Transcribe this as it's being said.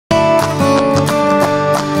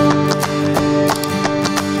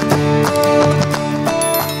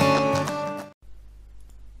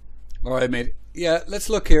Alright mate, yeah,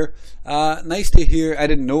 let's look here. Nice to hear, I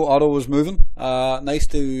didn't know auto was moving. Nice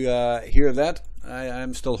to hear that.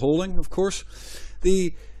 I'm still holding, of course.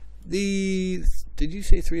 Did you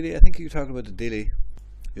say 3D? I think you were talking about the daily.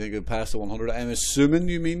 You think it passed the 100? I'm assuming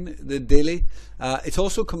you mean the daily. It's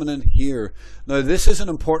also coming in here. Now this is an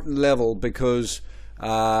important level because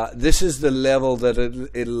this is the level that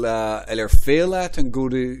it'll either fail at and go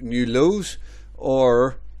to new lows,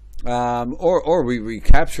 or we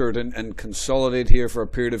recapture it and consolidate here for a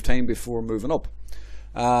period of time before moving up.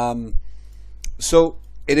 So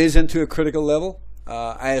it is into a critical level.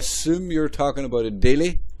 I assume you're talking about a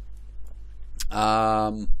daily.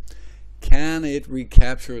 Can it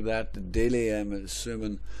recapture that daily? I'm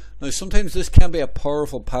assuming. Now sometimes this can be a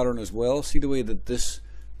powerful pattern as well. See the way that this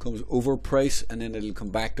comes over price and then it'll come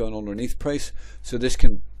back down underneath price. So this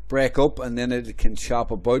can break up and then it can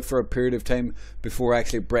chop about for a period of time before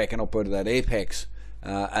actually breaking up out of that apex,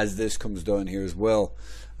 as this comes down here as well.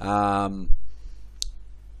 Yeah,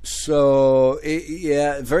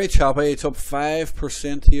 very choppy. It's up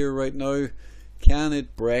 5% here right now. Can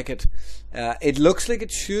it break it? It looks like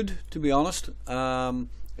it should, to be honest.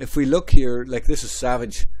 If we look here, like this is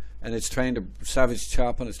savage, and it's trying to savage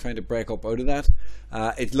chop, and it's trying to break up out of that.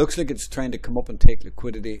 It looks like it's trying to come up and take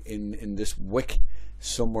liquidity in this wick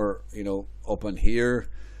somewhere, you know, up in here.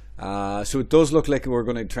 So it does look like we're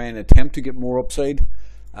going to try and attempt to get more upside.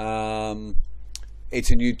 It's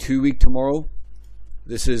a new 2-week tomorrow.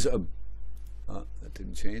 This is a that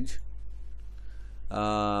didn't change.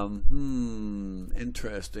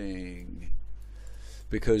 Interesting,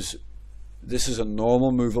 because this is a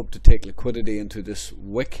normal move up to take liquidity into this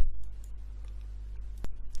wick.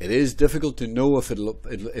 It is difficult to know if it'll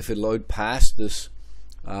outpass this.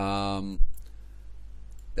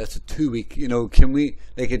 That's a 2-week. You know, can we,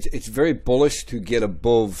 like, it's very bullish to get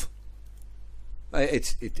above.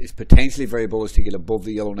 It's potentially very bullish to get above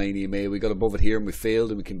the yellow 9 EMA. We got above it here and we failed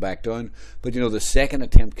and we came back down. But you know, the second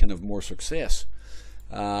attempt can have more success.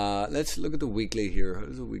 Let's look at the weekly here. How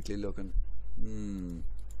is the weekly looking?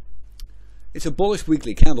 It's a bullish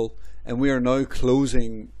weekly candle, and we are now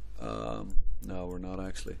closing. No, we're not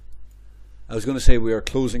actually. I was going to say we are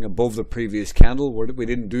closing above the previous candle. We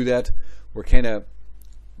didn't do that. We're kind of,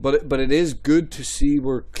 but it is good to see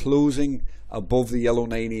we're closing above the yellow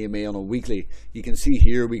 9 EMA on a weekly. You can see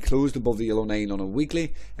here we closed above the yellow 9 on a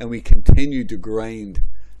weekly, and we continued to grind.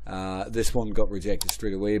 This one got rejected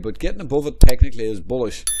straight away, but getting above it technically is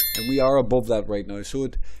bullish, and we are above that right now. So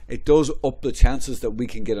it does up the chances that we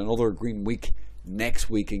can get another green week next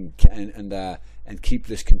week and keep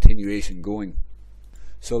this continuation going.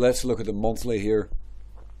 So let's look at the monthly here,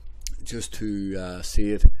 just to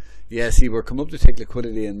see it. Yeah, see, we're coming up to take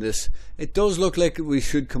liquidity in this. It does look like we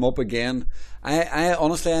should come up again. I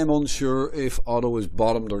honestly, I'm unsure if auto is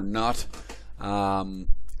bottomed or not.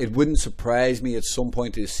 It wouldn't surprise me at some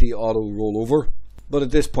point to see auto roll over, but at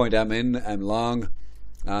this point I'm long,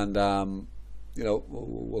 and you know,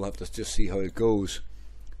 we'll have to just see how it goes.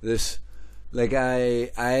 This, like,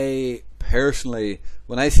 I personally,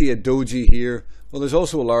 when I see a doji here, well, there's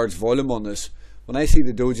also a large volume on this. When I see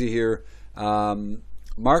the doji here,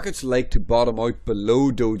 markets like to bottom out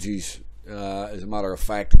below dojis. As a matter of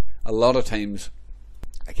fact, a lot of times,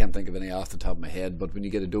 I can't think of any off the top of my head, but when you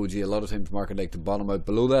get a doji, a lot of times market like to bottom out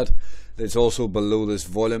below that. It's also below this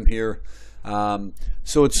volume here.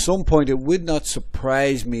 So at some point it would not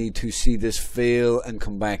surprise me to see this fail and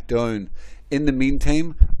come back down. In the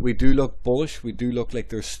meantime, we do look bullish. We do look like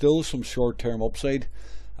there's still some short-term upside.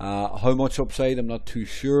 How much upside, I'm not too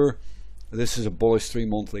sure. This is a bullish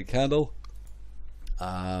 3-monthly candle.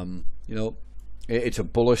 You know, it's a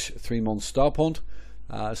bullish 3-month stop hunt.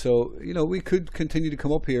 So, you know, we could continue to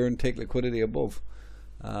come up here and take liquidity above.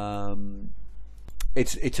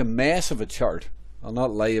 It's a mess of a chart. I'll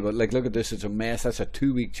not lie about it. Like, look at this. It's a mess. That's a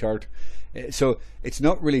 2-week chart. So it's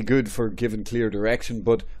not really good for giving clear direction,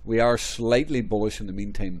 but we are slightly bullish in the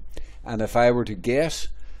meantime. And if I were to guess,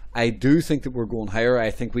 I do think that we're going higher. I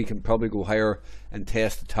think we can probably go higher and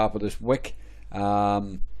test the top of this wick, you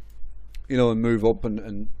know, and move up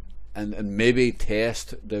and maybe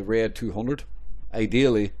test the red 200.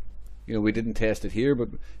 Ideally, you know, we didn't test it here, but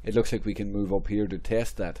it looks like we can move up here to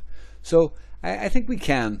test that. So I think we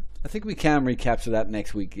can. I think we can recapture that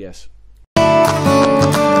next week, yes.